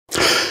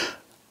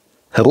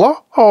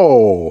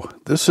Hello,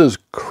 this is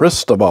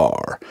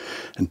Krysdavar,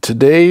 and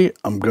today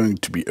I'm going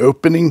to be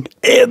opening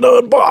and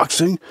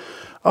unboxing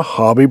a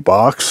hobby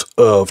box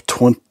of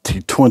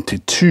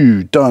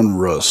 2022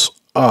 Donruss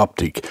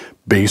Optic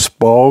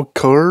baseball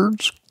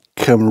cards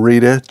coming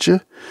right at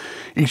you.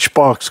 Each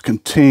box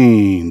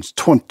contains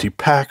 20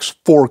 packs,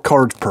 4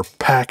 cards per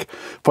pack.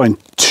 Find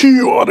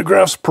 2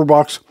 autographs per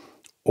box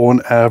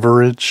on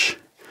average.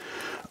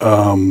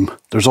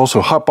 There's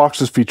also hot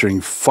boxes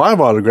featuring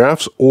 5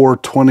 autographs or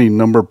 20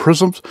 number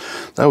prisms.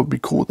 That would be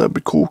cool. That'd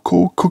be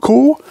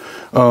cool.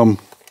 Yeah,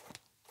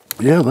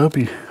 that'd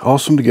be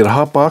awesome to get a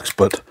hot box,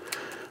 but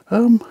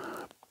I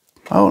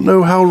don't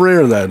know how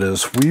rare that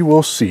is. We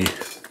will see.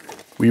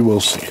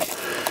 We'll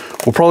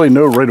probably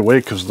know right away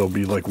because there'll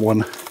be like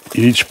one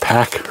in each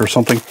pack or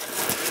something.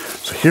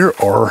 So here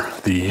are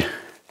the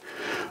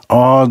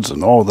odds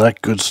and all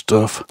that good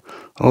stuff.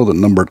 Oh, the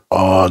numbered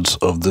odds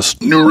of this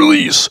new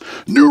release.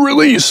 New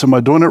release. Am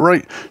I doing it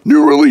right?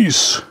 New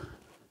release.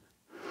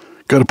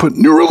 Got to put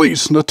new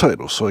release in the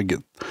title so I get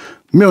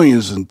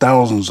millions and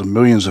thousands and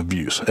millions of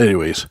views.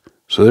 Anyways,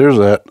 so there's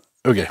that.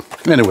 Okay.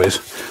 Anyways,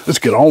 let's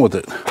get on with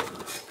it.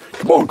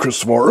 Come on,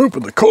 Krysdavar,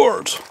 open the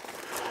cards.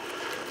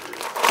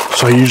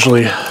 So I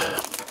usually,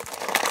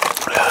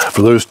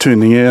 for those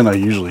tuning in, I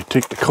usually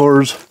take the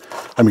cards.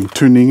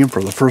 Tuning in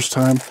for the first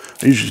time.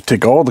 I usually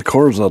take all the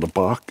cards out of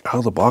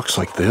the box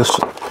like this,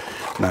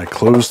 and I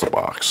close the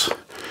box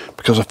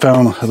because I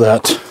found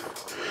that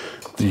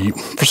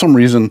for some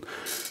reason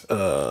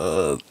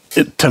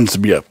it tends to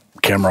be a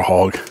camera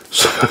hog,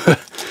 so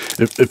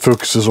it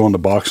focuses on the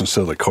box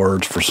instead of the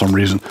cards for some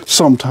reason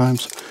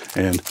sometimes,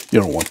 and you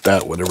don't want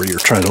that whenever you're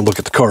trying to look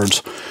at the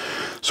cards.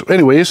 So,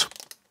 anyways,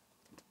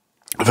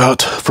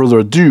 without further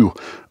ado,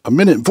 1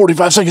 minute and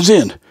 45 seconds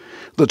in,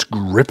 let's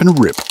grip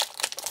and rip.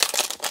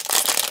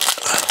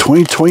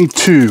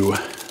 2022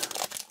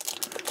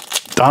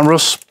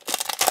 Donruss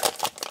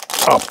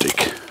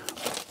Optic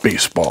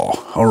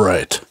baseball. All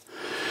right.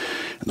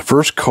 And the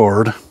first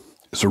card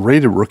is a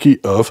rated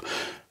rookie of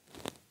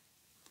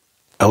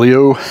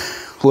Elio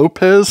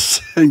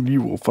Lopez. And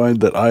you will find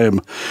that I am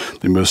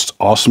the most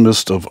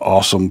awesomest of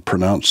awesome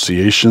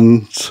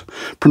pronunciation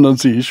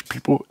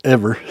people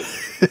ever.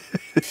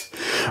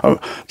 I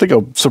think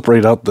I'll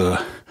separate out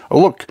oh,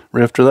 look,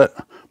 right after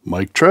that,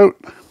 Mike Trout.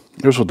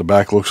 Here's what the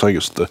back looks like.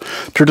 It's the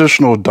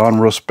traditional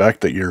Donruss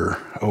back that you're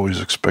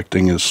always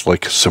expecting. Is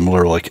like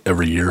similar like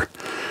every year.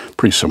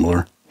 Pretty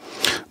similar.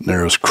 And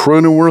there's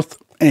Cronenworth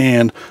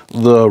and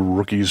the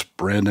rookies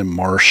Brandon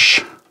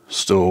Marsh.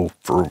 Still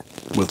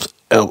with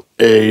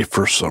LA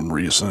for some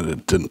reason.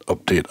 It didn't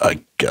update,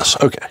 I guess.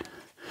 Okay.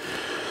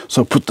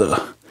 So put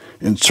the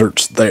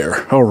inserts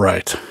there. All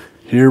right.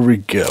 Here we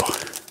go.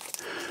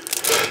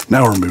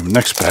 Now we're moving.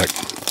 Next pack.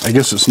 I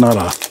guess it's not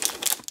a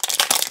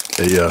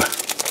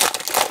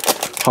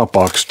hot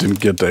box, didn't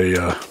get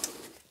a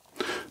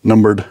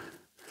numbered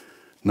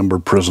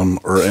prism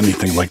or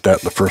anything like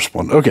that. The first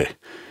one. Okay.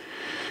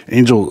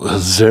 Angel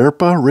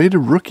Zerpa, rated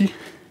rookie.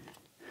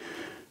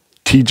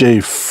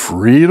 TJ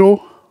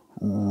Friedel,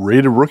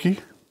 rated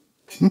rookie.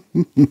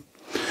 And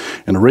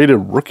a rated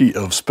rookie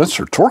of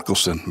Spencer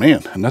Torkelson.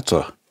 Man, and that's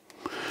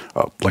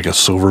like a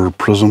silver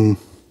prism,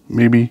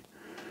 maybe.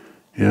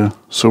 Yeah,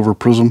 silver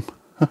prism.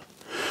 I'll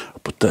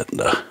put that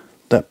in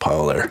that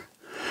pile there.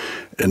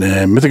 And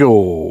then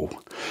mythical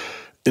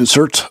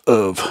insert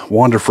of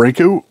Wander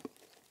Franco.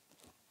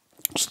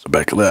 What's the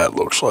back of that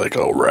looks like?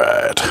 All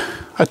right.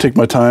 I take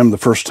my time the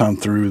first time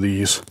through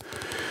these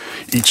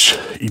each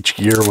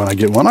year when I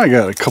get one. I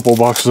got a couple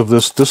boxes of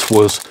this.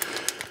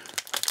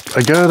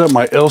 I got it at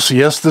my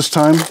LCS this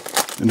time,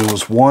 and it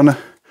was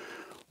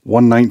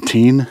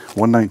 119.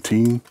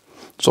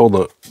 So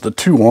the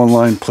 2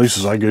 online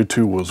places I go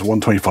to was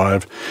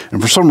 125. And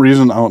for some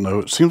reason, I don't know,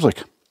 it seems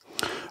like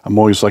I'm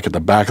always like at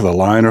the back of the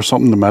line or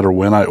something, no matter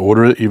when I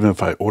order it, even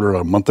if I order it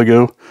a month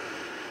ago.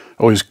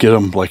 I always get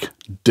them like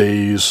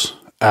days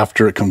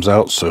after it comes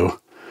out.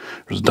 So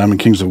there's Diamond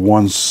Kings of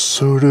Juan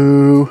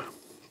Soto,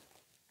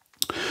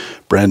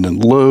 Brandon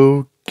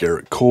Lowe,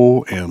 Garrett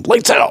Cole, and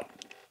Lights Out,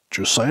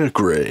 Josiah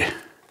Gray.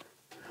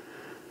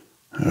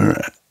 All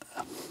right.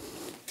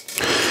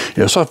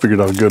 Yeah, so I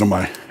figured I would go to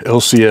my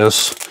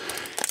LCS,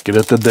 get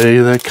it the day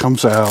that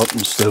comes out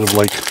instead of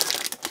like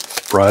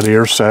Friday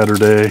or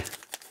Saturday.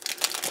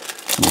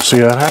 We'll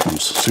see what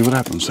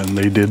happens. And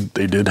they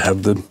did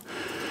have the.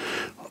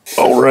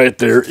 All right,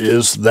 there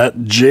is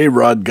that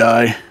J-Rod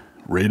guy,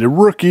 rated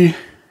rookie.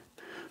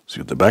 See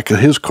what the back of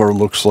his card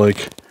looks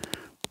like.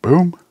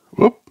 Boom.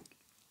 Whoop.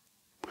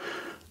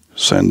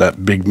 Send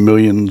that big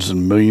millions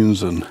and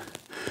millions and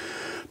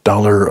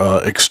dollar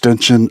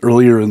extension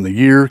earlier in the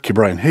year.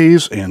 Ke'Bryan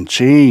Hayes and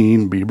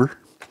Shane Bieber.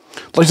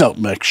 Lights Out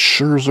Max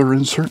Scherzer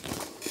insert.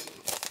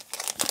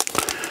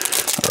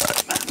 All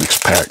right,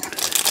 next pack.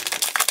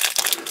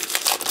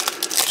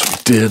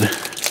 Did.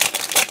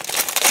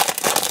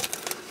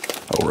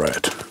 All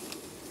right.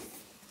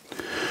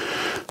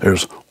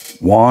 There's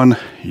Juan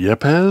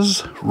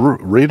Yepez,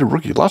 rated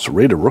rookie. Lots of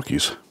rated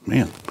rookies.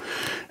 Man.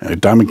 And a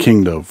Diamond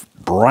King of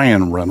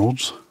Brian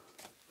Reynolds.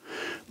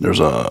 There's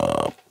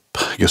a,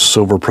 I guess,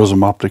 silver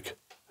prism optic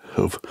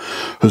of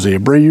Jose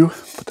Abreu.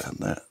 Put that in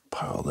that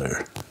pile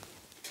there.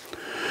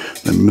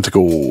 Then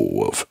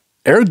mythical of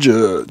Air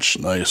Judge.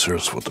 Nice.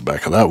 Here's what the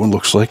back of that one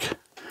looks like.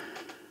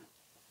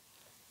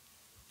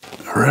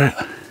 All right.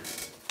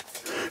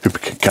 Hope you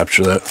can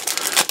capture that.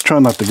 Try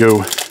not to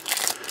go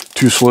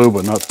too slow,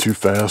 but not too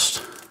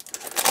fast.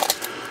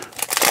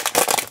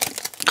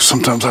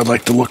 Sometimes I'd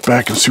like to look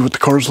back and see what the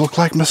cards look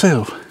like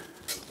myself.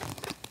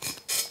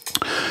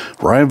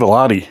 Ryan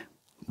Velotti,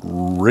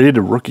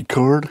 rated rookie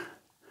card.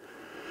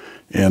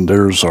 And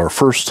there's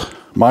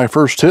my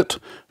first hit.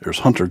 There's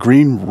Hunter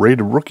Green,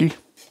 rated rookie.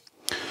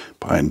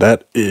 Behind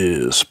that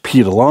is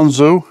Pete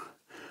Alonso.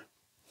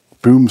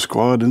 Boom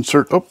Squad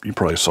insert. Oh, you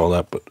probably saw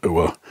that, but oh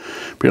well.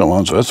 Pete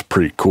Alonso, that's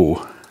pretty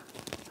cool.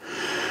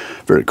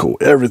 Very cool.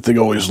 Everything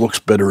always looks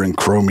better in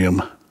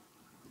chromium.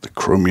 The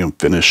chromium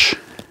finish.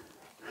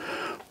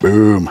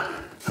 Boom.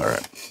 All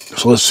right.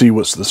 So let's see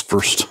what's this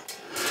first.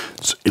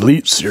 It's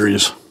Elite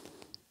Series.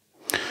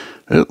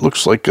 It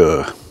looks like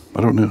I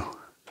don't know.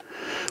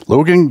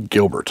 Logan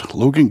Gilbert.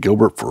 Logan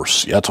Gilbert for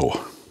Seattle.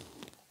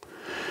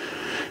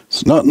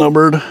 It's not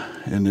numbered,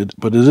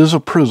 but it is a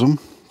prism.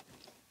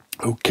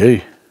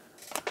 Okay.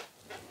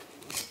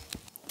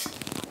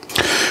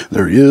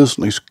 There he is.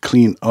 Nice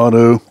clean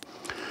auto.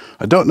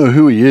 I don't know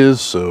who he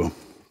is, so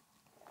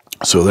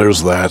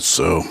there's that.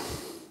 So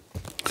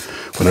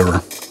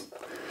whatever.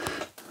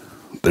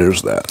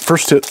 There's that.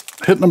 First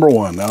hit number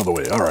 1 out of the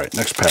way. All right,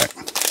 next pack.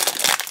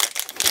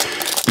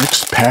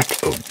 Next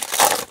pack of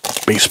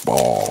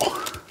baseball.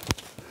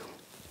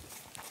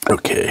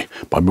 Okay,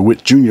 Bobby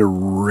Witt Jr.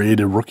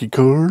 rated rookie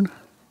card.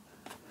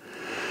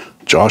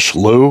 Josh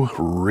Lowe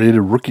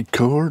rated rookie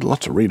card.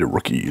 Lots of rated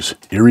rookies.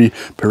 Yuri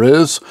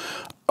Perez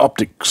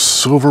Optic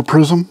Silver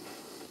Prism.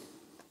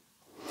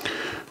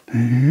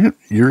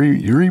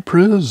 Yuri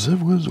Perez.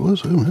 That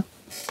was him.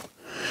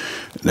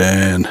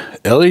 And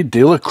Ellie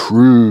De La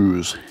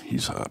Cruz.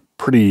 He's a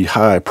pretty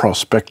high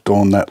prospect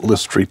on that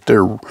list right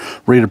there.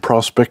 Rated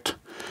prospect.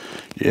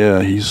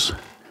 Yeah, he's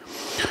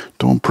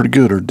doing pretty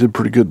good, or did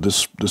pretty good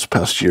this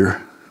past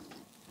year.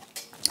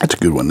 That's a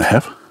good one to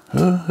have.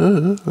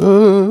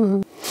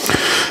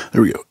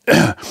 There we go.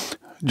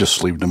 Just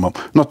sleeved him up.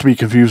 Not to be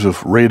confused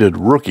with rated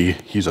rookie.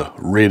 He's a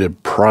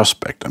rated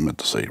prospect. I meant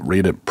to say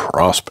rated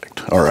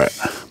prospect. All right,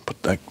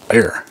 put that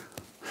there.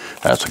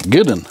 That's a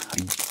good one.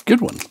 A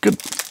good one.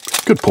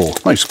 Good pull.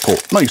 Nice pull.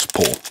 Nice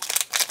pull.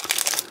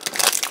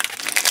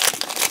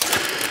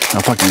 Now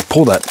if I can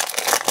pull that,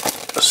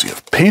 let's see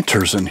if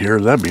Painter's in here.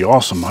 That'd be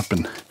awesome. I've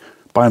been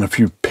buying a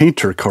few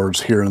Painter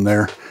cards here and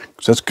there,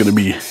 because that's going to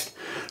be,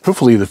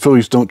 hopefully the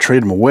Phillies don't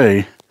trade him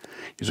away.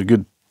 He's a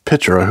good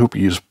pitcher. I hope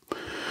he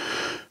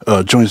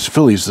joins the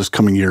Phillies this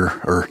coming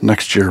year or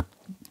next year.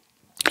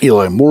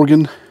 Eli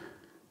Morgan,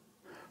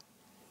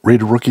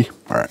 rated rookie.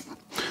 All right.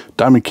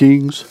 Diamond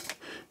Kings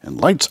and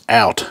Lights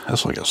Out.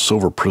 That's like a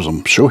silver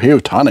prism. Shohei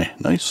Ohtani.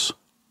 Nice.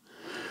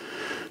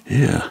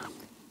 Yeah.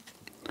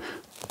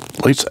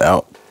 Lights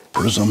Out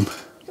prism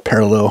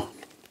parallel.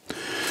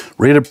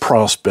 Rated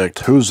prospect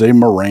Jose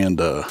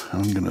Miranda.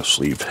 I'm going to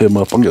sleeve him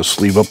up. I'm going to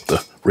sleeve up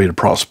the rated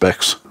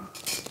prospects.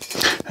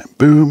 And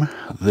boom,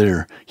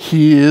 there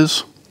he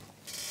is.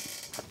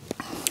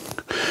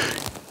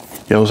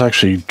 Yeah, I was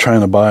actually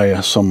trying to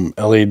buy some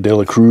L.A. De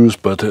La Cruz,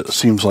 but it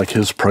seems like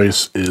his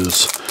price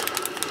is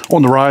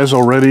on the rise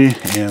already,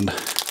 and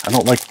I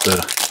don't like to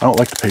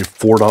pay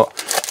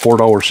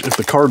 $4. If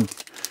the card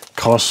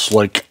costs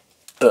like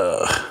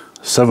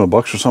 $7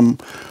 or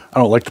something, I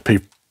don't like to pay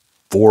 $4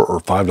 or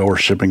 $5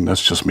 shipping.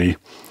 That's just me.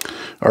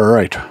 All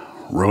right,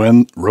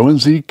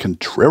 Roansy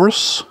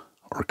Contreras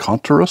or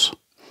Contreras,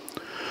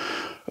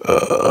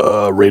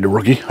 rated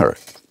rookie. All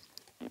right,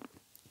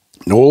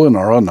 Nolan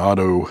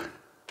Arenado.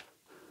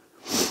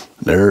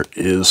 There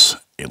is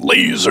a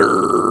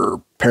laser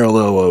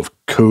parallel of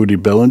Cody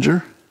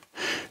Bellinger.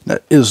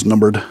 That is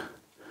numbered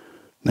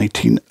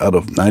 19 out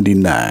of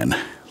 99.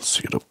 Let's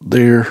see it up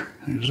there.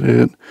 Here's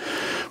it.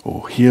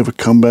 Will he have a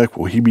comeback?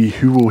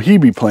 Who will he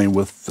be playing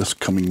with this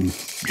coming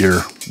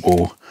year?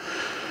 Or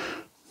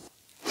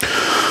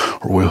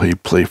will he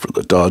play for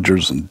the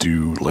Dodgers and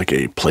do like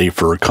a play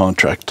for a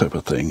contract type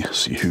of thing?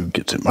 See who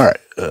gets him. All right,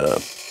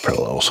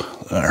 parallels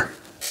there.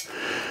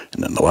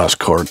 And then the last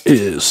card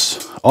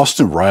is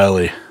Austin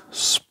Riley.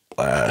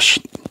 Splash.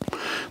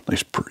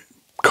 Nice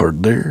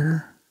card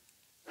there.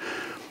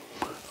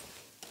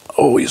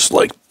 Always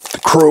like the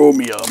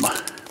chromium.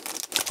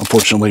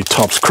 Unfortunately,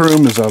 Topps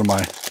Chrome is out of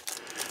my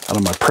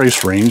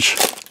price range,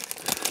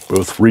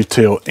 both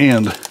retail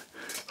and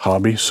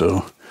hobby.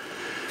 So,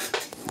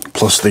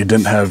 plus they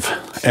didn't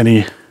have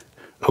any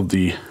of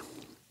the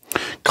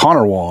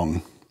Connor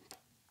Wong.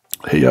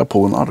 Hey, I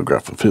pulled an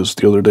autograph of his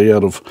the other day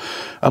out of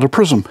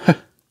Prism.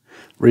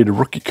 Rated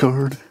rookie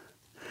card.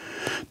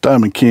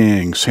 Diamond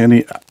King,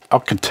 Sandy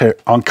Alcantara.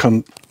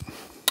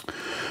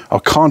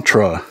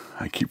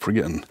 I keep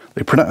forgetting.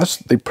 They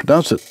pronounce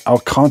it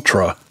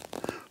Alcantara,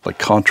 like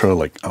Contra,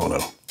 like I don't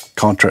know,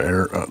 Contra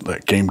Air,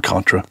 that game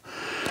Contra.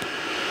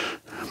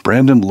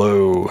 Brandon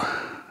Lowe.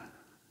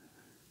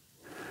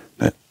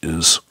 That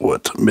is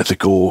what?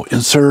 Mythical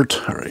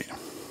insert. All right.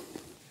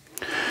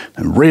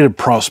 And rated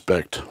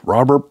prospect,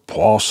 Robert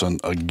Paulson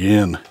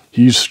again.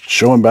 He's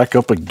showing back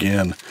up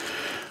again.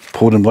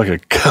 Pulled him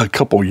like a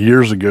couple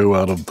years ago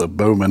out of the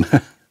Bowman.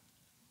 All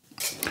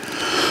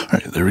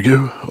right, there we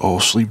go. All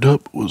sleeved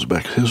up. What does the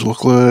back of his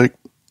look like?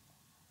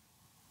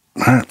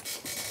 All right.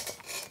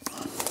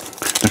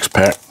 Next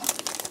pack.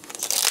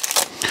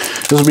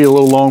 This will be a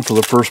little long for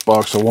the first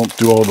box. I won't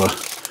do all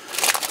the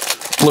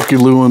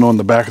looky-looing on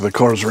the back of the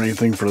cards or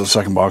anything for the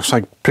second box.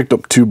 I picked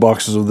up 2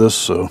 boxes of this,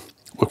 so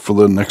look for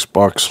the next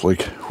box,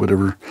 like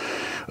whatever,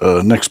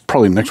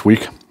 probably next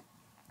week.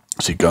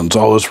 See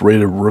Gonzalez,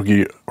 rated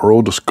rookie,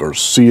 Aroldis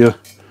Garcia,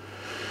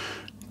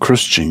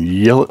 Christian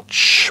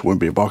Yelich, wouldn't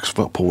be a box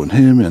without pulling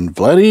him, and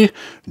Vladdy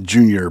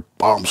Jr.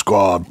 Bomb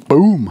Squad,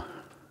 boom.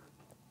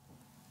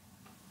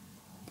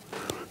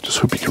 Just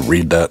hope you can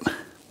read that.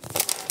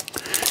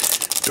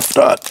 If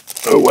not,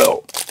 oh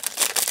well.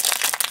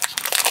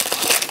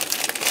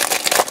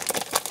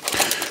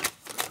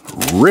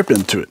 Rip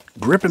into it,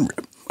 grip and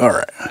rip. All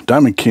right,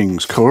 Diamond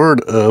Kings card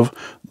of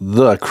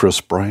the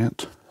Chris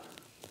Bryant.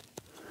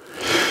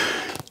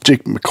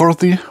 Jake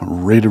McCarthy,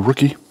 rated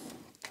rookie.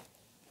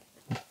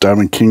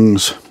 Diamond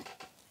Kings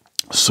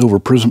silver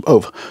prism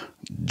of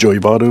Joey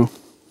Votto.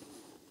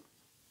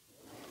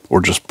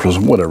 Or just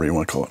prism, whatever you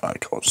want to call it. I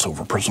call it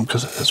silver prism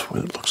because that's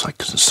what it looks like,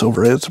 because it's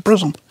silver. It's a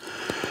prism.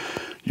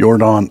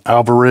 Yordan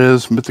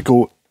Alvarez,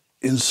 mythical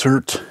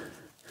insert.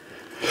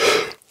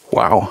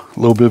 Wow, a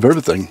little bit of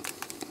everything.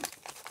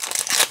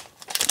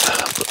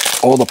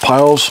 All the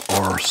piles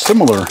are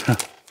similar.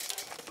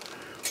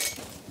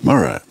 All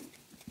right.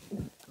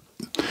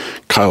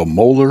 Kyle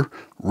Moeller,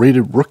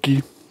 rated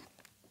rookie.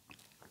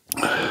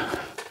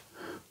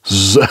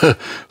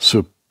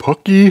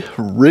 Sapuki,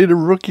 rated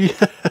rookie.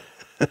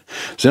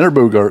 Xander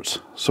Bogaerts,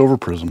 silver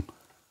prism.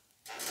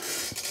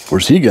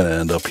 Where's he going to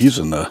end up? He's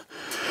in the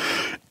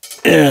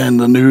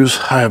news.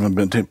 I haven't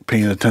been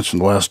paying attention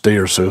the last day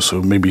or so,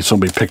 so maybe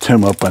somebody picked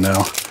him up by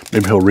now.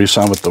 Maybe he'll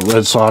re-sign with the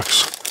Red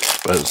Sox.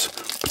 But it's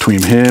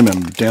between him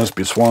and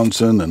Dansby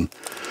Swanson and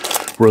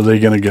where they're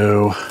going to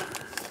go,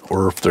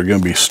 or if they're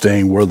going to be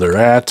staying where they're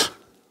at.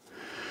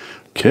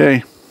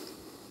 Okay.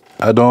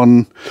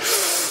 Add-on,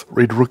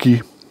 rated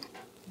rookie.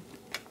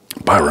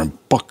 Byron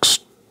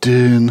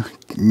Buxton,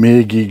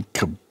 Miggy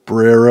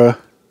Cabrera,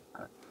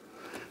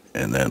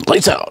 and then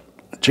lights out,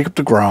 Jacob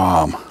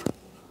deGrom.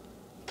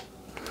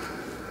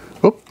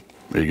 Oh,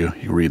 there you go.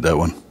 You can read that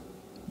one.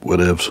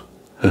 Whatevs.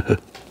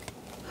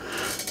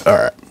 All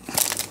right.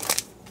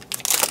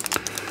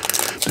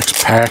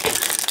 Next pack.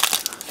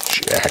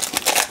 Jack.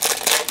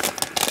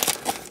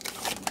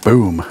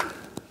 Boom.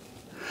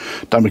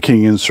 Diamond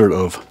King insert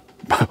of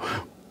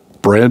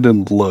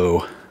Brandon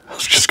Lowe. I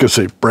was just going to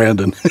say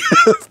Brandon.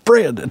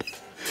 Brandon.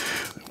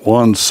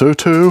 Juan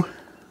Soto.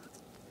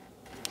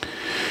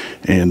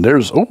 And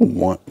there's,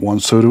 Juan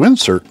Soto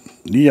insert.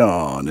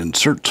 Neon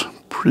insert.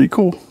 Pretty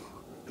cool.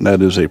 And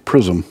that is a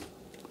prism.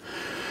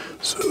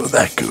 So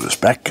that goes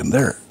back in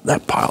there.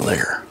 That pile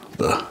there.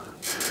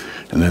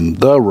 And then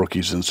the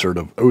rookies insert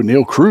of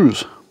O'Neal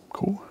Cruz.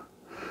 Cool.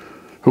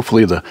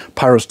 Hopefully the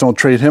Pirates don't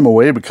trade him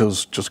away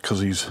because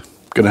he's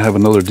going to have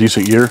another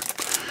decent year.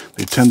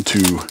 They tend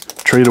to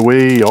trade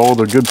away all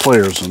their good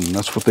players, and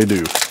that's what they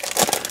do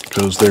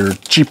because they're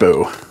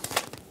cheapo.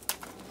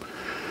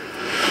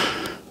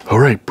 All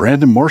right,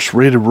 Brandon Marsh,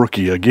 rated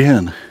rookie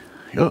again.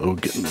 Uh-oh,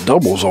 getting the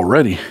doubles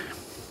already.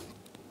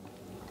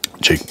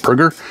 Jake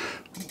Burger,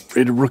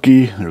 rated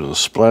rookie. There's a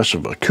splash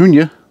of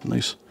Acuna.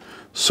 Nice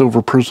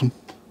silver prism.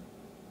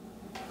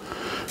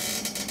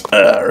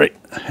 All right,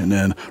 and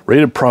then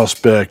rated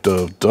prospect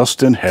of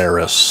Dustin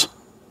Harris.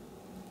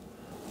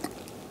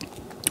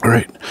 All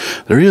right,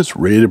 there he is,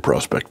 rated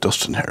prospect,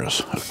 Dustin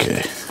Harris.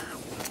 Okay.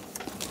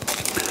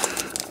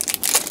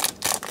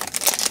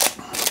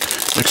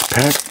 Next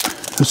pack.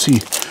 Let's see.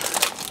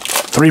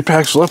 3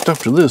 packs left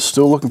after this.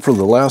 Still looking for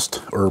the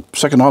last or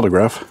second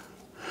autograph.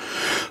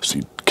 Let's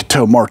see.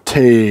 Ketel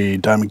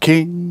Marte, Diamond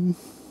King.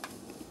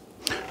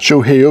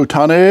 Shohei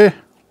Ohtani.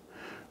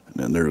 And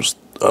then there's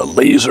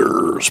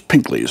lasers,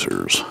 pink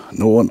lasers.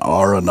 Nolan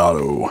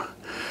Arenado.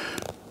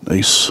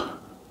 Nice.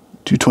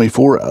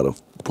 224 out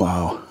of,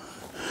 wow.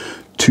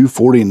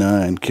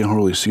 249. Can't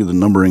hardly see the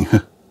numbering.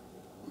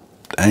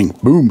 Dang,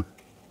 boom.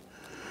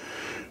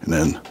 And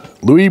then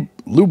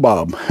Lou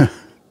Bob.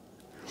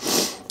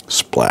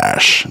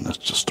 Splash. And that's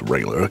just a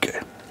regular. Okay.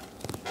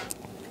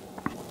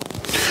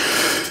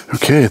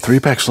 Okay, 3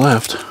 packs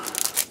left.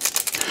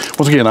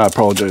 Once again, I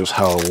apologize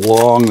how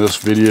long this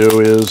video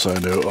is. I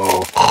know.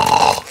 Oh.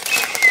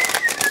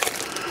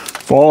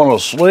 Falling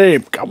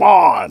asleep. Come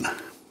on.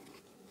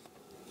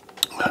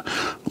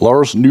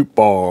 Lars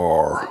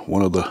Nootbaar.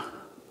 One of the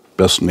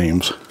best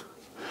names.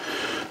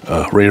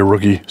 Rated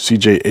rookie.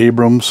 CJ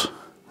Abrams.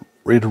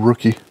 Rated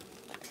rookie.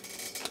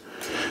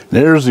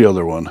 There's the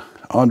other one.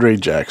 Andre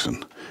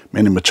Jackson.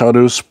 Manny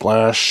Machado.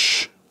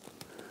 Splash.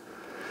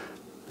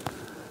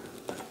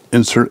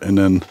 Insert. And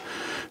then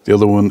the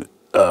other one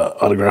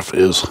autograph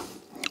is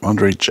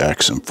Andre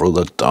Jackson for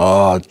the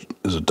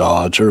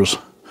Dodgers.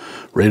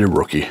 Rated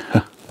rookie.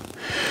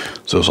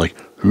 So it's like,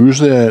 who's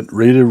that?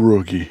 Rated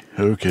rookie.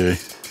 Okay.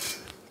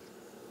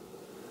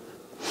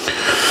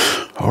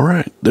 All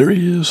right, there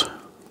he is.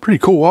 Pretty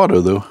cool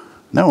auto, though.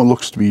 Now it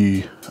looks to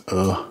be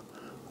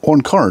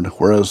on card,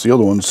 whereas the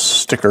other one's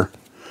sticker.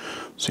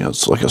 See how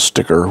it's like a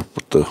sticker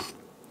with the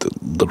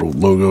little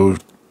logo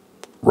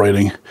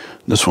writing.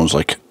 This one's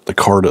like the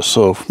card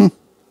itself.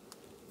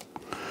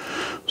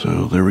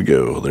 So there we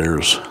go.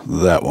 There's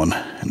that one.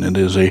 And it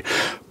is a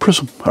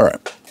prism. All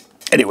right.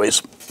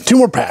 Anyways, 2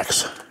 more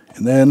packs.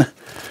 And then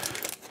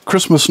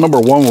Christmas number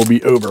 1 will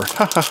be over.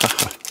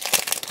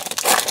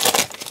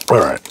 All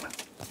right.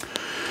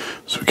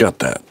 So we got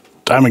that.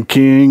 Diamond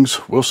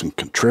Kings, Wilson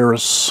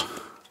Contreras,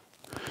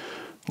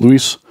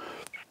 Luis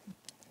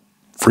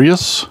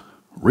Frias,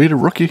 rated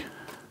rookie,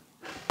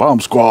 Bomb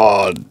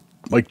Squad,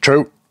 Mike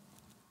Trout,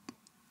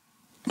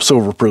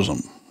 Silver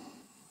Prism.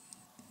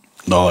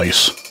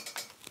 Nice.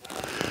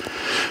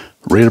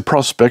 Rated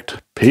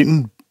prospect,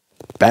 Peyton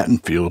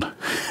Battenfield.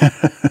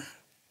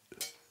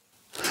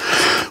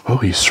 Well,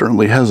 he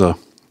certainly has a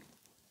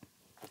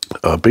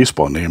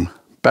baseball name,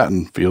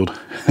 Battenfield.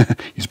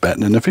 He's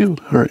batting in the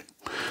field. All right.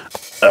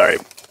 All right.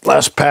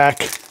 Last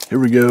pack. Here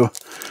we go.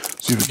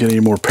 See if we get any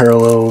more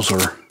parallels or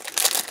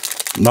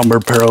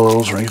numbered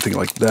parallels or anything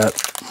like that.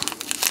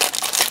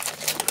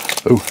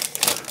 Oh,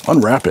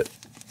 unwrap it.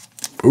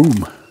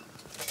 Boom.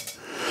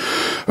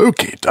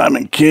 Okay,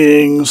 Diamond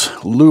Kings,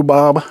 Lou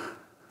Bob.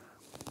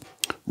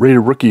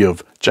 Rated rookie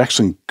of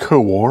Jackson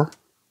Kowar.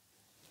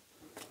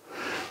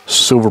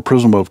 Silver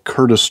Prism of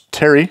Curtis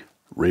Terry,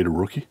 rated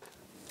rookie.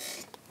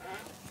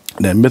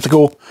 And then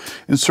mythical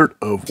insert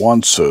of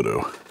Juan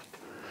Soto.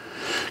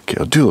 Okay,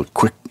 I'll do a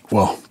quick,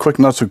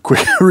 not so quick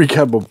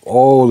recap of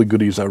all the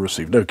goodies I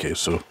received. Okay,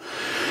 so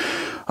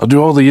I'll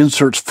do all the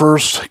inserts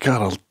first. I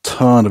got a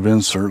ton of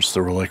inserts.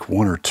 There were like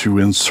 1 or 2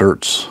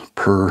 inserts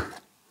per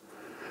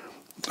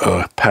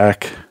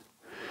pack.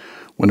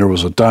 When there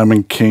was a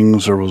Diamond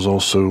Kings, there was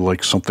also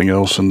like something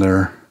else in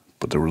there,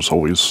 but there was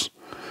always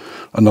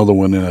another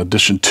one in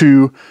addition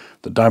to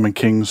the Diamond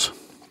Kings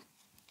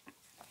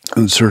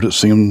insert. It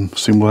seemed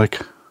like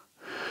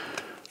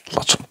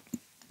lots of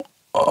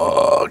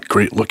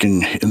great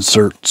looking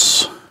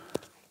inserts,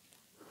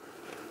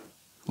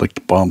 like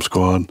the Bomb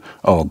Squad.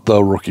 Oh,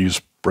 the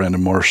rookies,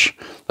 Brandon Marsh.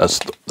 That's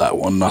that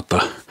one, not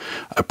the.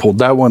 I pulled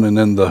that one and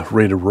then the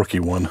rated rookie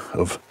one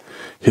of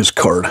his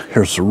card.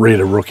 Here's the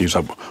rated rookies.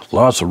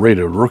 Lots of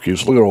rated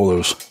rookies. Look at all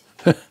those.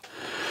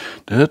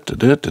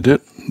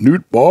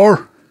 Newt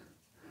Bar.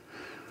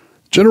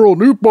 General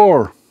Newt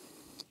Bar.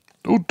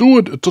 Don't do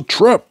it. It's a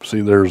trap.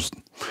 See, there's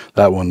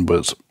that one, but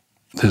it's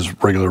his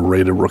regular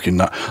rated rookie,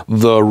 not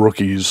the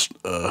rookies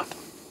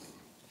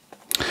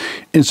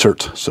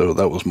insert. So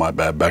that was my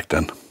bad back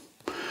then.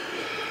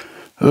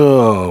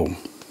 Oh,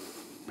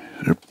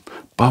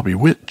 Bobby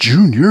Witt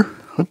Jr.,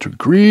 Hunter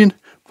Green,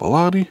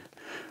 Velati,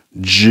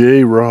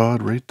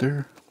 J-Rod right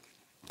there.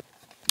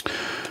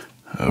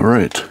 All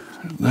right,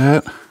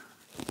 that.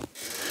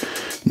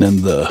 And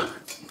then the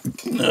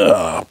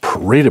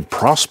rated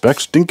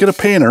prospects. Didn't get a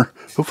painter.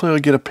 Hopefully I'll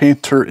get a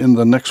painter in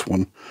the next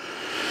one.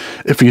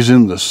 If he's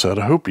in this set,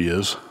 I hope he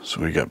is.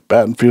 So we got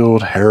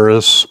Battenfield,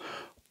 Harris,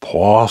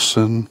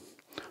 Pawson,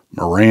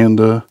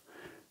 Miranda,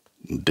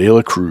 and De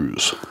La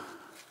Cruz.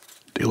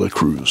 De La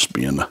Cruz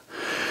being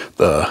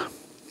the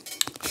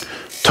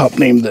top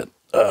name that,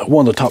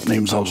 one of the top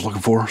names I was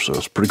looking for, so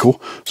it's pretty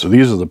cool. So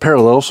these are the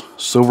parallels,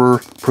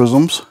 silver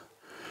prisms,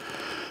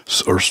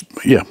 or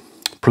yeah,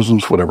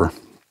 prisms, whatever.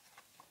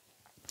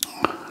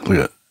 Look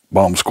at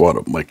Bomb Squad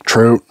of Mike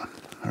Trout.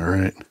 All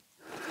right.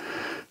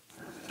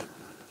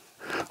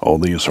 All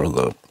these are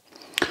the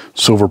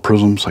silver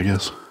prisms, I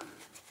guess.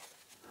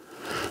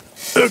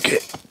 Okay,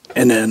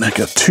 and then I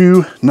got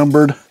two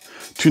numbered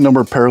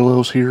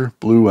parallels here,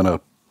 blue and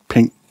a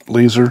pink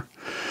laser.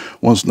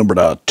 One's numbered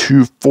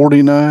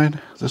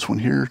 249. This one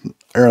here,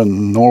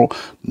 Nolan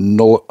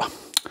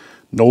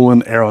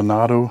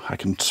Arenado. I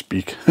can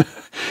speak.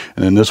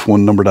 And then this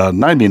one numbered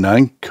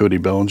 99, Cody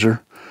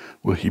Bellinger.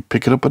 Will he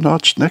pick it up a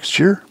notch next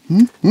year?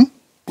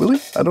 Will he?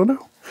 I don't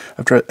know.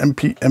 After an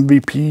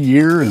MVP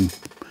year and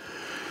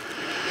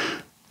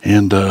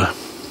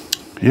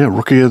yeah,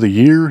 Rookie of the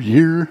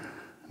Year.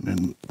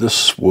 And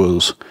this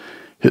was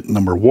hit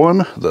number 1,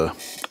 the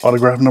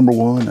autograph number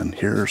 1, and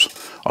here's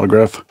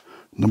autograph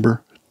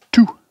number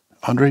 2,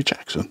 Andre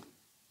Jackson.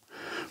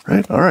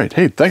 Right? All right.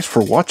 Hey, thanks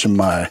for watching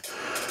my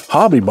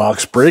hobby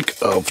box break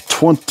of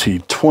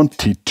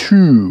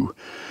 2022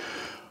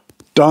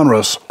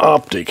 Donruss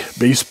Optic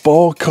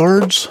baseball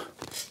cards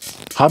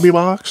hobby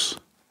box.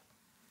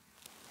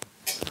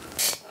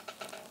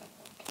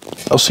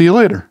 I'll see you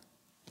later.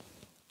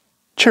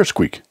 Cheers,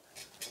 squeak.